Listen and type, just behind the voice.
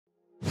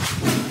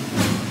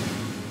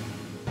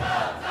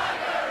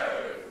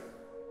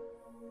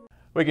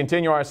We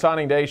continue our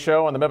signing day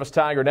show on the Memphis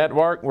Tiger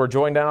Network. We're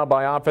joined now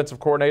by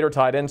offensive coordinator,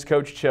 tight ends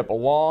coach Chip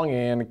Long.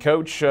 And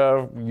Coach,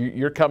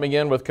 you're coming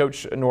in with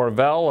Coach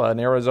Norvell, an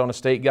Arizona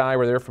State guy.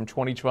 We're there from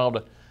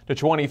 2012 to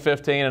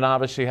 2015, and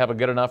obviously have a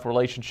good enough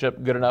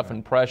relationship, good enough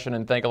impression,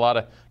 and thank a lot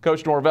of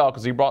Coach Norvell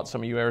because he brought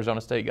some of you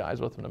Arizona State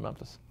guys with him to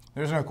Memphis.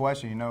 There's no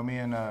question. You know, me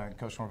and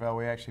Coach Norvell,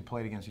 we actually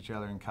played against each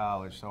other in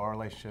college, so our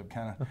relationship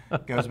kind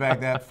of goes back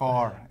that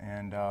far.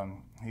 And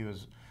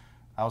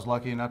I was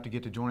lucky enough to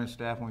get to join his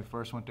staff when we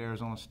first went to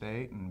Arizona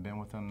State, and been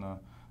with him the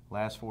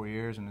last 4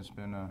 years, and it's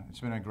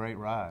been a great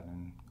ride,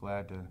 and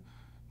glad to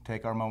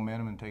take our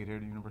momentum and take it here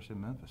to the University of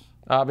Memphis.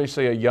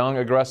 Obviously a young,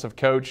 aggressive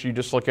coach. You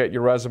just look at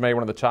your resume,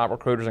 one of the top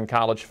recruiters in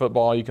college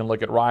football. You can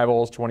look at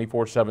Rivals,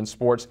 24/7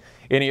 Sports,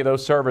 any of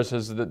those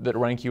services that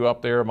rank you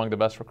up there among the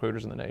best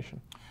recruiters in the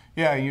nation.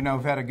 Yeah, you know,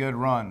 we've had a good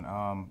run.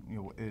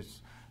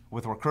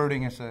 With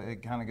recruiting,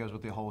 it kind of goes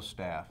with the whole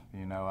staff.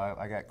 You know,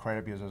 I got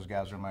credit because those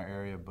guys are in my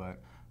area,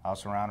 but I was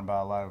surrounded by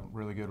a lot of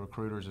really good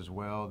recruiters as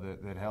well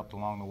that helped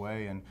along the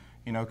way. And,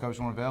 you know, Coach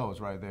Norvell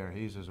was right there.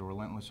 He's as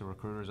relentless a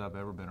recruiter as I've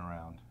ever been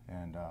around.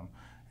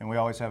 And we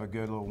always have a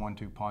good little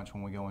 1-2 punch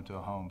when we go into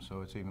a home,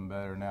 so it's even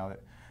better now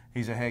that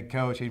he's a head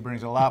coach. He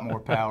brings a lot more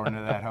power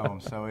into that home.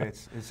 So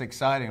it's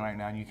exciting right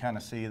now, and you kind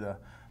of see the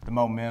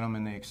momentum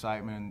and the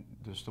excitement and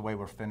just the way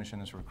we're finishing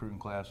this recruiting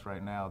class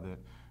right now that,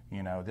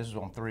 you know, this is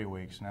on 3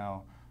 weeks.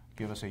 Now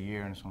give us a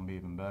year and it's going to be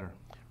even better.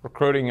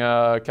 Recruiting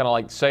kind of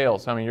like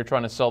sales. I mean, you're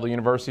trying to sell the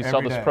university,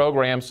 sell this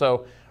program.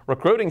 So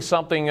recruiting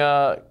something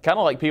kind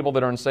of like people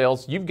that are in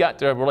sales, you've got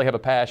to really have a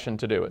passion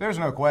to do it. There's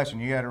no question.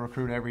 You got to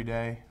recruit every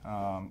day.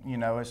 You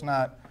know, it's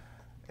not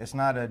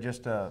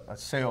just a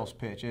sales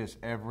pitch. It's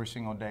every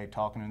single day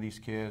talking to these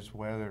kids,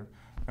 whether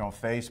they're on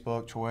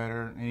Facebook,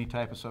 Twitter, any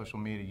type of social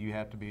media. You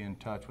have to be in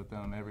touch with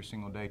them every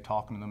single day,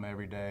 talking to them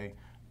every day,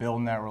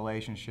 building that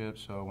relationship.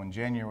 So when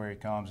January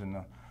comes and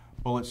the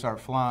bullets start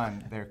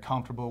flying, they're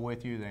comfortable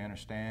with you, they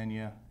understand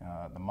you,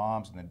 the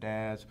moms and the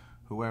dads,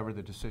 whoever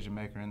the decision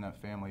maker in that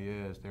family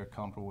is, they're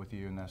comfortable with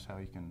you, and that's how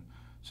you can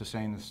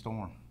sustain the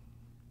storm.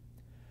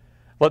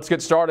 Let's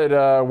get started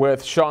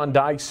with Sean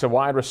Dykes, a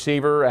wide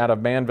receiver out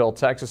of Manville,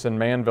 Texas, and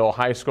Manville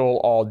High School,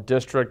 all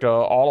district, a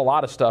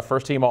lot of stuff.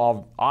 First team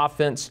all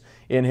offense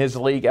in his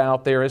league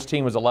out there. His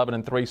team was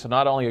 11-3, so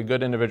not only a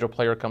good individual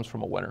player comes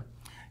from a winner.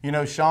 You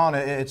know, Sean,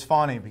 it's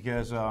funny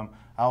because I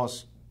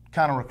was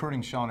kind of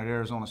recruiting Sean at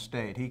Arizona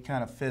State. He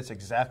kind of fits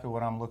exactly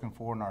what I'm looking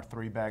for in our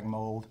three-back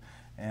mold.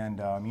 And,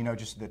 you know,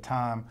 just at the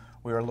time,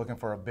 we were looking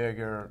for a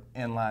bigger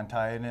inline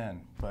tight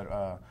end.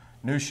 But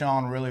knew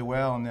Sean really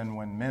well, and then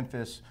when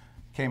Memphis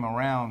came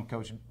around,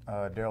 Coach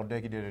Daryl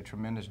Dickey did a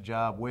tremendous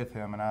job with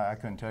him, and I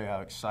couldn't tell you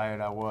how excited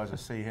I was to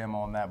see him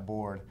on that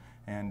board.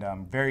 And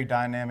very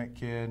dynamic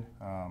kid,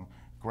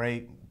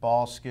 great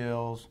ball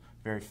skills,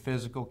 very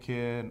physical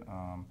kid,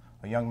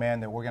 a young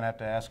man that we're going to have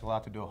to ask a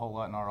lot to do a whole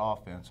lot in our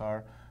offense.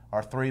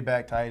 Our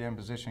three-back tight end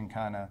position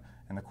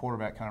and the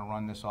quarterback kind of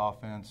run this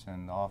offense,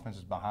 and the offense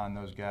is behind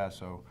those guys.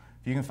 So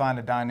if you can find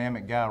a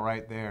dynamic guy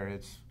right there,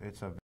 it's a